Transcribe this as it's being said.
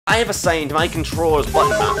I have assigned my controller's button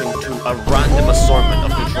mapping to a random assortment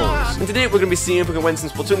of controls. And today we're going to be seeing if we can win some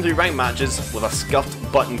Splatoon 3 ranked matches with a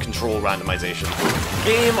scuffed button control randomization.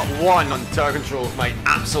 Game 1 on tower control is my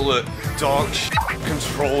absolute dog shit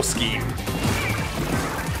control scheme.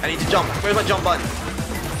 I need to jump. Where's my jump button?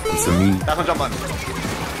 It's a me. That's my jump button.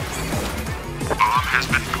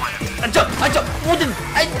 I jump!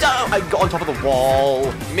 I got on top of the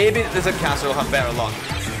wall. Maybe there's a castle will have better luck.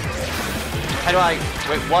 How do I...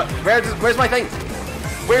 Wait, what? Where's my thing?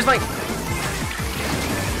 Where's my...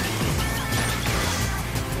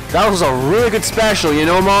 That was a really good special, you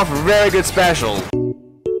know, Moth? Very good special.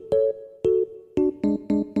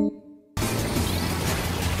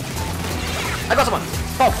 I got someone!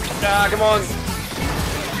 Oh! Ah, come on!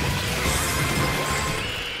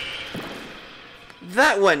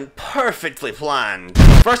 That went perfectly planned.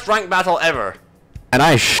 First ranked battle ever. And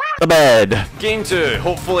I shit the bed. Game 2.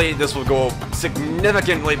 Hopefully this will go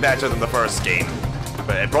significantly better than the first game.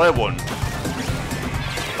 But it probably won't.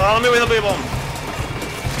 Oh, let me win the blue bomb.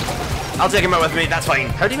 I'll take him out with me, that's fine.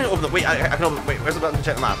 How do you even open the... Wait, I can open... Wait, where's the button to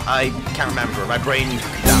check the map? I can't remember. My brain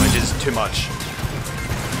damage is too much.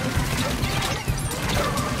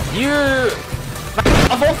 You...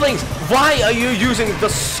 Of all things, why are you using the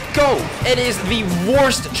scope? It is the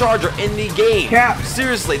worst charger in the game. Cap.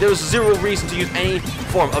 Seriously, there's zero reason to use any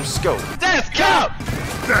form of scope. Death Cap!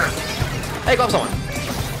 Hey, grab someone.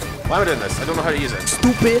 Why am I doing this? I don't know how to use it.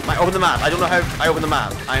 Stupid. I open the map. I don't know how I open the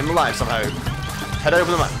map. I am alive somehow. How do I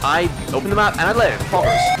open the map? I open the map and I live.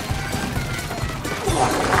 Poppers.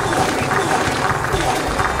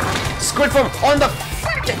 Squid form on the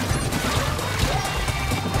frickin'...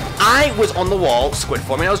 I was on the wall, squid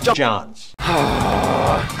forming, I was jumping. Chance.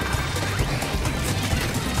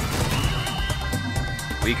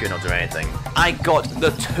 We could not do anything. I got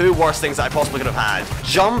the two worst things that I possibly could have had.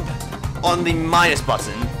 Jump on the minus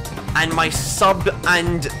button, and my sub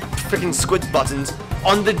and freaking squid buttons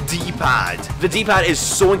on the D-pad. The D-pad is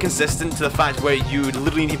so inconsistent to the fact where you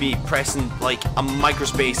literally need to be pressing like a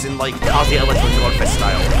microspace in like the RT Electron Godfist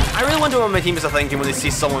style. I really wonder what my teammates are thinking when they see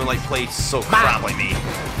someone like play so crap like me.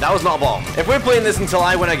 That was not a bomb. If we're playing this until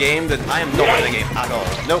I win a game, then I am not winning a game at all.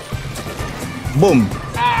 Nope. Boom.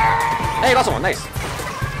 Hey, got someone. Nice.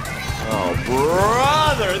 Oh,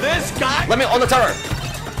 brother, this guy. Let me on the tower.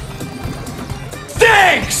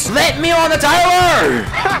 Thanks. Let me on the tower.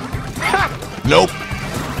 Nope.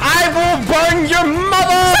 I will burn your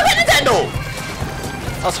mother! Nintendo!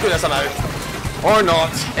 I'll screw this somehow. Or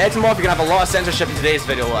not. Tomorrow you're gonna have a lot of censorship in today's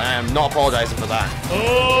video, and I am not apologizing for that.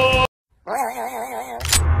 Oh.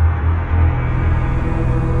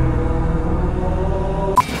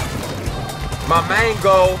 My main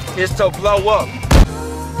goal is to blow up.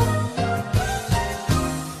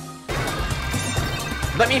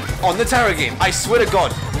 Let me on the tower game. I swear to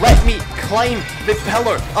God. Let me climb the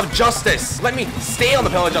pillar of justice. Let me stay on the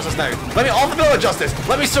pillar of justice now. Let me off the pillar of justice.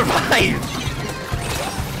 Let me survive.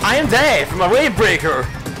 I am dead from a wave breaker.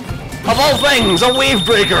 Of all things, a wave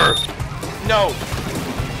breaker. No.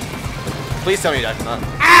 Please tell me you died from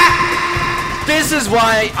that. This is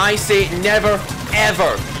why I say never,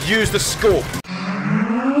 ever use the scope.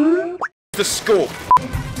 The scope.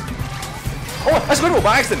 Oh, I squid roll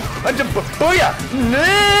by accident. Booyah!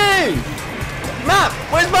 No! Map!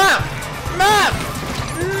 Where's map? Map!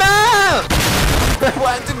 Map! I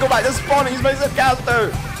want to go back to spawn and use my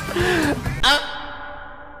zipcaster.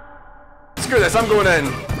 Screw this, I'm going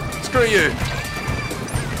in. Screw you.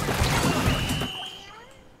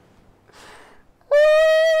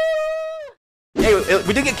 Hey,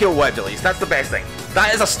 we did get kill webbed at least. That's the best thing.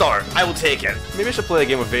 That is a start. I will take it. Maybe I should play a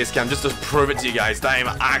game with facecam just to prove it to you guys that I'm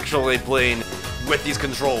actually playing with these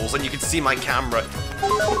controls, and you can see my camera.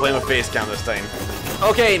 I'm playing with facecam this time.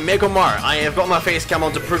 Okay, Mako Mar, I have got my facecam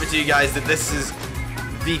on to prove it to you guys that this is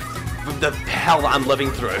the hell that I'm living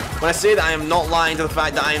through. When I say that, I am not lying to the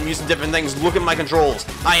fact that I am using different things. Look at my controls.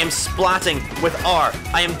 I am splatting with R.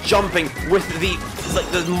 I am jumping with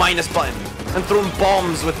the minus button and throwing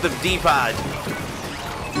bombs with the D-pad.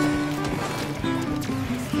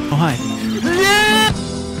 Oh, hi. Yeah!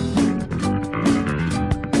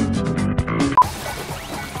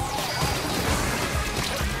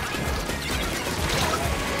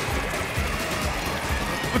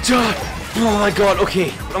 Oh my god,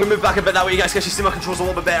 okay. I'm gonna move back a bit that way you guys can actually see my controls a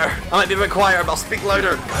little bit better. I might be a bit quieter, but I'll speak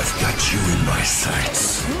louder. I've got you in my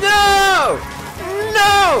sights. No!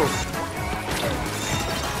 No!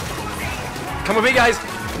 Come with me, guys.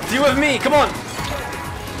 Deal with me, come on.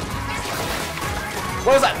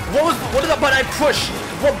 What was that? What is that button I push?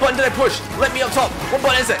 What button did I push? Let me up top. What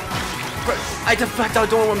button is it? In fact, I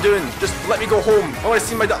don't know what I'm doing. Just let me go home. I want to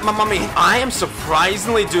see my mummy. I am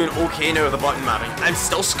surprisingly doing okay now with the button mapping. I'm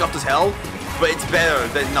still scuffed as hell, but it's better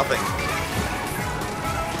than nothing.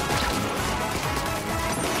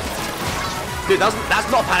 Dude,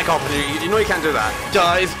 that's not a panic opportunity. You know you can't do that.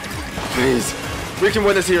 Guys, please. We can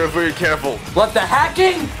win this here if we're careful. Let the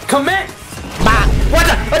hacking commence! What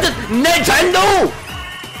the Nintendo?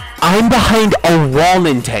 I'm behind a wall,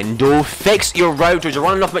 Nintendo. Fix your routers. You're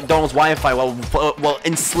running off McDonald's Wi-Fi while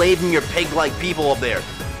enslaving your pig-like people up there.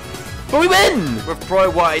 But we win! With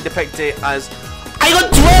probably what I depict it as... I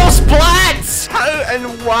got 12 splats! How and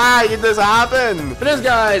why did this happen? But anyways,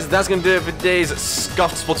 guys, that's gonna do it for today's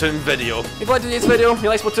scuffed Splatoon video. If you liked today's video, you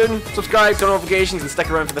like Splatoon, subscribe, turn on notifications, and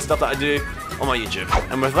stick around for the stuff that I do on my YouTube.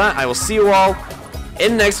 And with that, I will see you all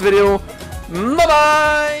in the next video.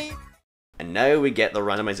 Bye-bye! And now we get the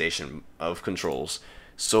randomization of controls.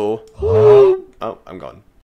 So... Oh, I'm gone.